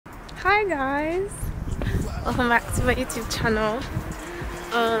Hi guys, welcome back to my YouTube channel.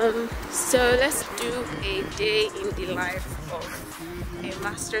 So let's do a day in the life of a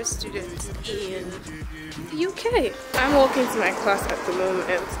master's student in the UK. I'm walking to my class at the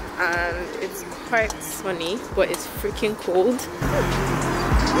moment and it's quite sunny, but it's freaking cold. So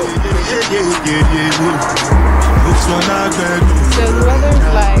the weather is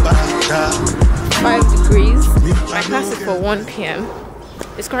like 5 degrees. My class is for 1 p.m.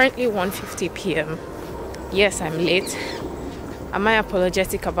 It's currently 1:50 p.m. Yes, I'm late. Am I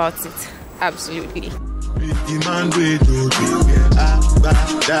apologetic about it? Absolutely.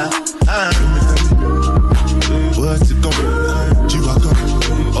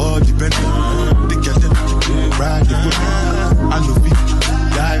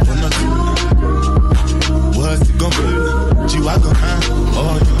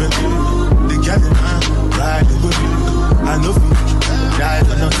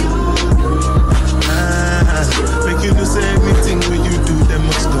 Make you do say anything when you do, them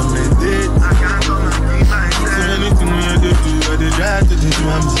must commend it. So anything when you do, I they try to do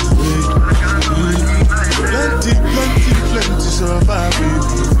I'm plenty, so far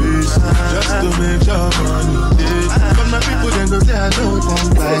baby face. Just to make your money. But my people then go say I don't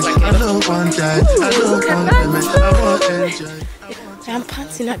want buy, I don't want die, I don't want payment, I want enjoy. I'm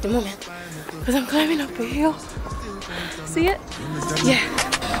panting at the moment because I'm climbing up a hill. See it? Yeah.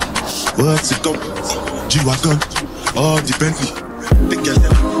 What's it called? G-Wagon, all the Bentley. They get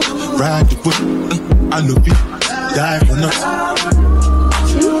them, ride the whip. I know people die for nothing.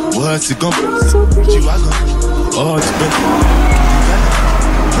 What's it called? G-Wagon, all the Bentley.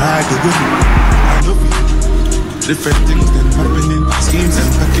 Ride the whip. I know people. Different things that happening, schemes and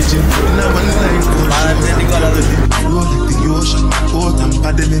packaging. Now one life goes like the ocean, port and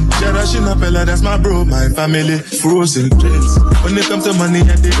paddling. Sharashina Bella, that's my bro, my family. Frozen dreams. When it comes to money,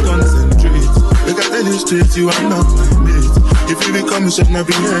 I they concentrate. Look at the straight, you are not my mate. If you become a chef, now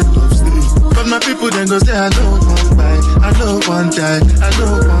be head of state. But my people then go say, I don't want buy, I don't want die, I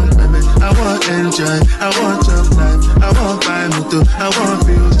don't want payment, I want enjoy, I want job life, I want buy motor, I want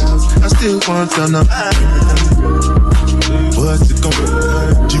build house, I still want to know. What's it called?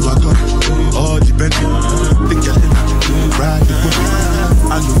 G-Wagon, all the Bentley. They get it, ride the whip.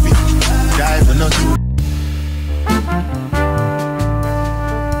 I know we die for nothing.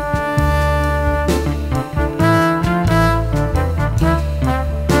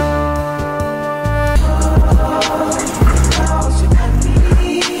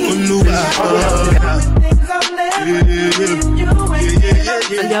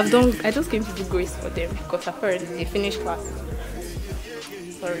 And they have done, I just came to do grace for them because I've heard they finished class.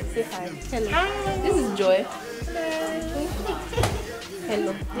 Sorry, say hi. Hello. Hi. This is Joy.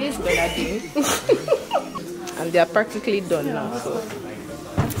 Hello. This is Bernadine. And they are practically done now, so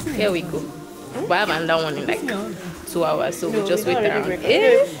here we go. But I haven't done one in like 2 hours, so we'll just wait around. We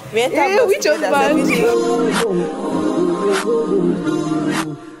just bad.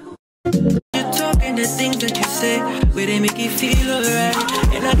 The things that you say, where they make you feel alright,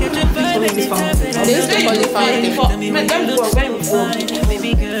 and I get your vibe anytime that I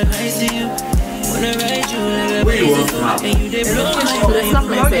baby girl, I see you, wanna ride you like a bicycle, and you they blow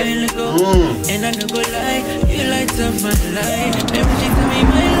my mind, and I don't go lie, you light up my life, and when she tell me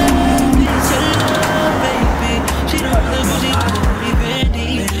my love is your love, baby, she don't wanna go, she call me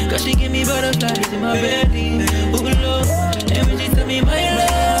Bendy, cause she give me butterflies in my belly, ooh love, and when she tell me my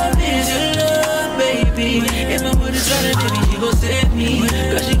love is your love, baby, if my wood is running, baby, she gon' save me.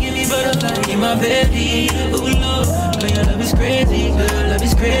 Cause she give me butterfly in my belly. Oh Lord, girl, your love is crazy, girl, love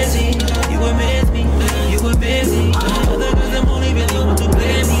is crazy. You amaze me, you amaze me. Other girls, them only really want to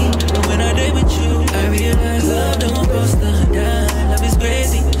play me. But when I date with you, I realize love don't cost a dime. Love is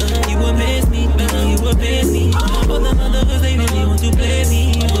crazy, you amaze me, you amaze me. All them other girls, they really want to play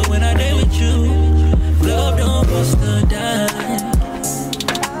me. But when I date with you, love don't cost a dime.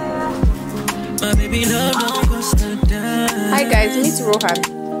 My baby love don't cost a dime. Hi guys, meet Rohan.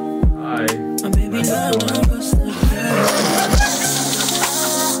 Hi. My baby love don't cost a dime.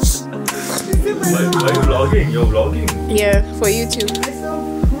 Are you vlogging? You're vlogging? Yeah, for YouTube.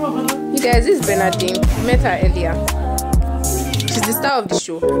 You guys, this is Bernadine. We met her earlier. She's the star of the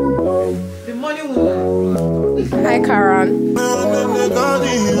show. The morning woman. Hi Karan.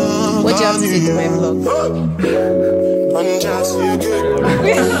 What do you have to say to my vlog?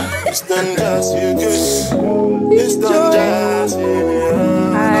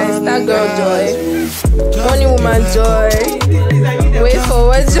 Hi, Star Girl Joy. Morning Woman Joy. Wait for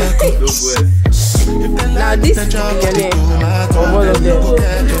what Joy? Now this is your name. Or one of them.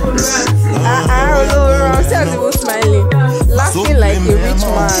 I don't know, I'm still smiling. Laughing like a rich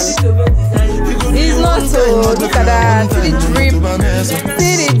man. drip.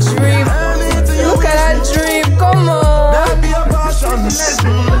 See the drip. Look at that drip. Come on.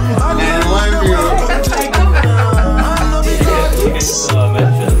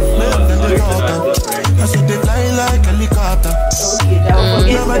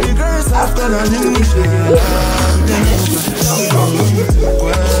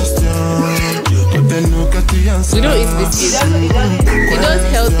 We don't eat biscuits. We don't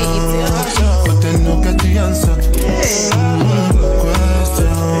healthy eating. But then look at the answer.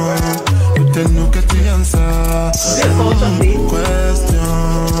 But then look at the answer.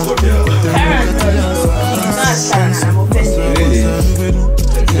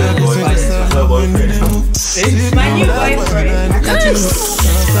 My new boyfriend.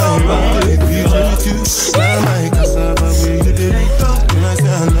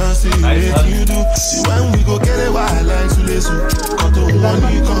 When we go get a while like to listen, got to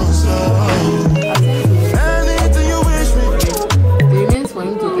money console. Anything you wish me. The remains for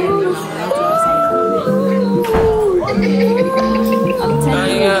him to get me now. I'm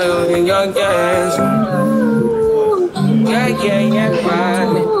telling you.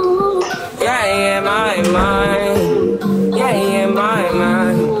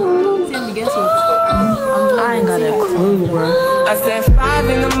 I ain't got a clue, bro. I said 5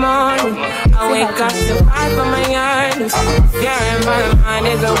 in the morning. I wake up to 5 on my eyes. Yeah, and my mind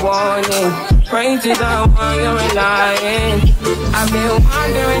is a warning. Pray to the one you're relying. I've been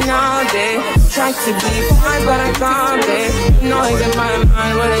wandering all day. Trying to be fine, but I can't be. Noise in my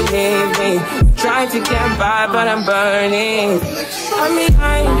mind wouldn't leave me. Trying to get by, but I'm burning. I'm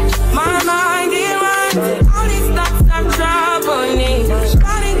behind. My mind is running. All these thoughts are troubling.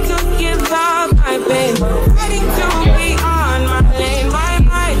 Starting to give up my pain. Starting to be on my lane. My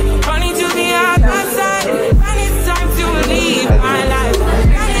mind running to the other side. And it's time to leave my life.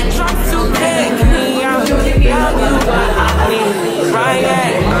 And it tries to take me out. I'll do what I need. Right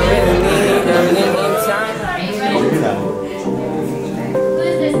there. I really need time.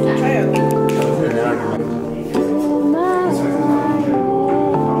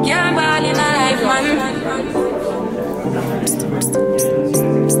 Yeah, I'm bad in a life, man.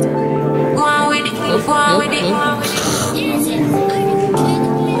 Go on with it, go on with it.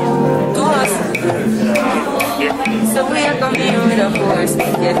 To us. So we are coming with a force.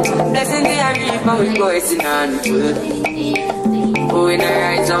 Blessing the army, but we're coursing on foot. Going the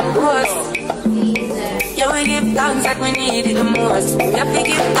right on course. Yeah, we give thanks like we need it the most. We have to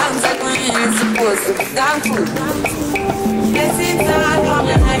give thanks like we ain't supposed to be thankful. Blessings are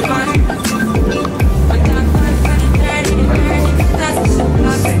coming like man. But thankful for the journey, that's the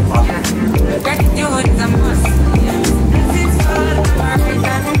plus. Gratitude is a must. Blessings fall from our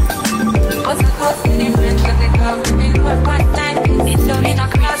return. What's the cost of the friends that they come to me? What part time? It's only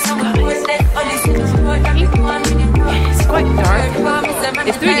not class, so we're forced that only see the support and people want me to grow. It's quite dark.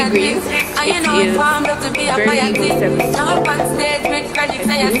 It's 3 degrees. It is very good. Now up on stage with credits,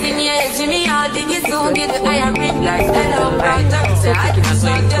 I sing, yeah, Jimmy, I'll dig it soon, get the iron ring like hello, brother.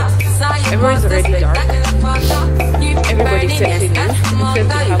 Everyone's already dark. Everybody's settling in. Except we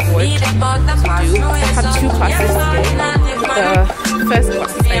have work to do. I have 2 classes today. The first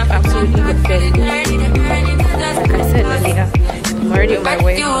class is like absolutely offending. Like I said earlier, I'm already on my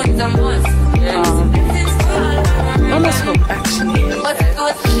way home. Almost home actually.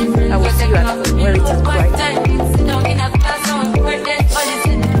 I will see you at home where it is bright.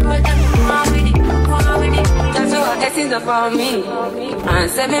 Blessings upon me, and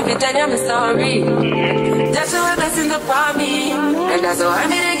send me to tell them sorry. That's why blessings upon me, and that's why I'm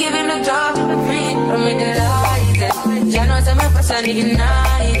gonna give him the job for free. I'm in the light, you know, some of us are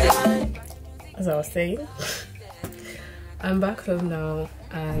ignited. As I was saying, I'm back home now,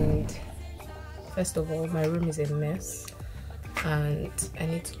 and first of all, my room is a mess, and I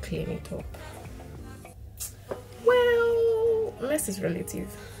need to clean it up. Well, mess is relative.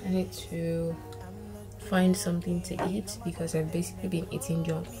 I need to find something to eat because I've basically been eating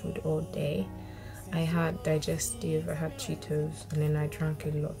junk food all day. I had digestive, I had Cheetos, and then I drank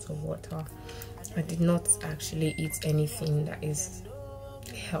a lot of water. I did not actually eat anything that is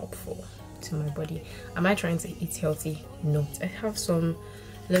helpful to my body. Am I trying to eat healthy? No. I have some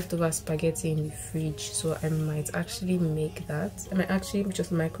leftover spaghetti in the fridge, so I might actually make that. I might actually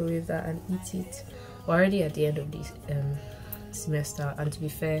just microwave that and eat it. We're already at the end of this semester, and to be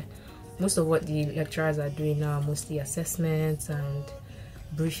fair, most of what the lecturers are doing now are mostly assessments and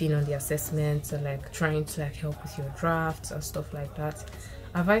briefing on the assessments and like trying to like help with your drafts and stuff like that.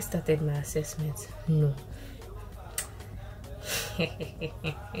 Have I started my assessment? No. Like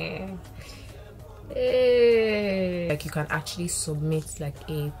you can actually submit like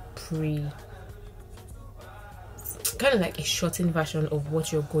a kind of like a shortened version of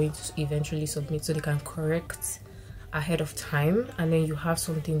what you're going to eventually submit, so they can correct ahead of time, and then you have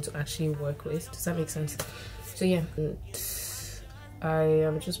something to actually work with. Does that make sense? So yeah, I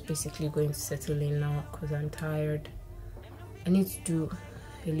am just basically going to settle in now because I'm tired. I need to do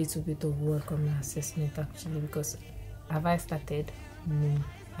a little bit of work on my assessment actually, because have I started? No,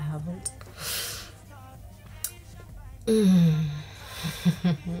 I haven't.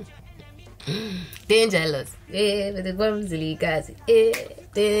 Dangerous. Yeah, but the bombs guys.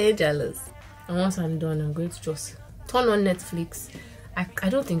 Dangerous. And once I'm done, I'm going to just turn on Netflix. I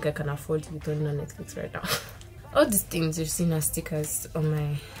don't think I can afford to be turning on Netflix right now. All these things you've seen as stickers on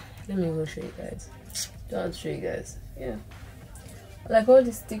my, let me go show you guys. I'll show you guys. Yeah, like all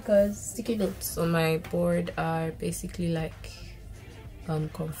these stickers, sticky notes on my board are basically like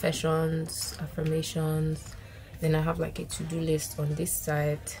confessions, affirmations. Then I have like a to-do list on this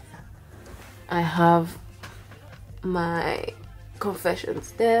side. I have my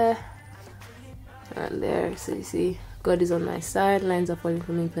confessions there and there. So you see, God is on my side, lines are falling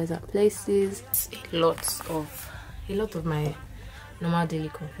for me in pleasant places. It's a lot of my normal daily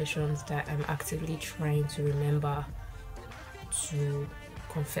confessions that I'm actively trying to remember to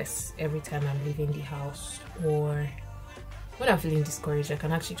confess every time I'm leaving the house, or when I'm feeling discouraged. I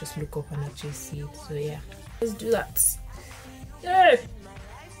can actually just look up and actually see it. So yeah, let's do that. Yeah,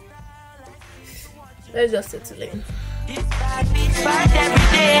 let's just settle in. I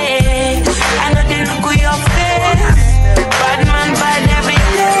know they look at your face. Bad man, bad every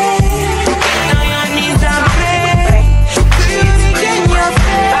day. Get on your knees and pray. Get your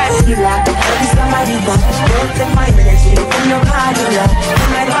face. Every somebody back. Don't take my energy. Open your heart, love.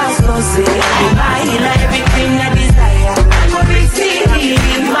 My boss don't say. I heal everything I desire. For receive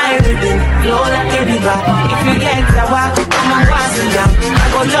my rhythm. Flow like a river. If you get the walk, come on, pass it down. I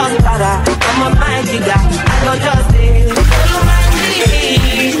go just para. Come on, my jigger. I go just stay. Follow my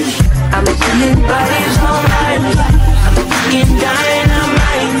lead. I'm feeling body's no mind. I'm feeling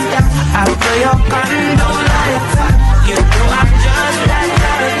dynamite. After your candle light, you know I'm just like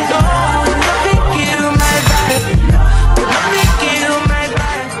that. Don't let me kill my vibe. Don't let me kill my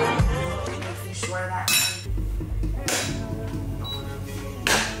vibe. You swear that?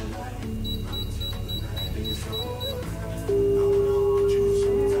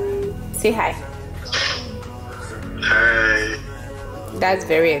 Say hi. Hey. That's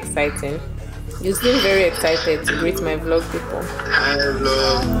very exciting. You seem very excited to greet my vlog people.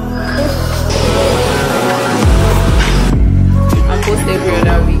 Hello. I post every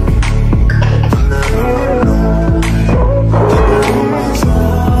other week.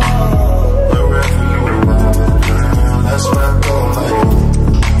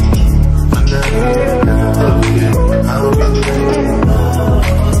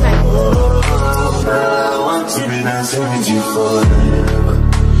 I want to be dancing with you forever.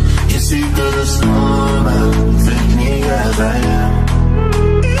 You see through the storm and take me as I am.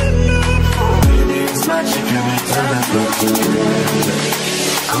 Baby, it's magic every time I look to you.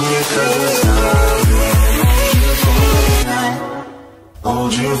 Come here, cause I'll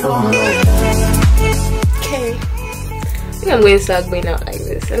hold you for me. Okay, I think I'm going to start going out like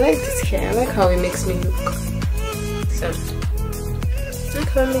this. I like this hair. I like how it makes me look. So, I like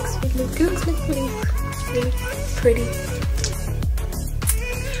how it makes me look. It looks like really pretty.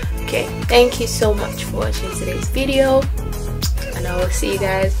 Okay, thank you so much for watching today's video, and I will see you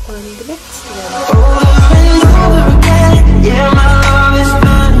guys on the next one.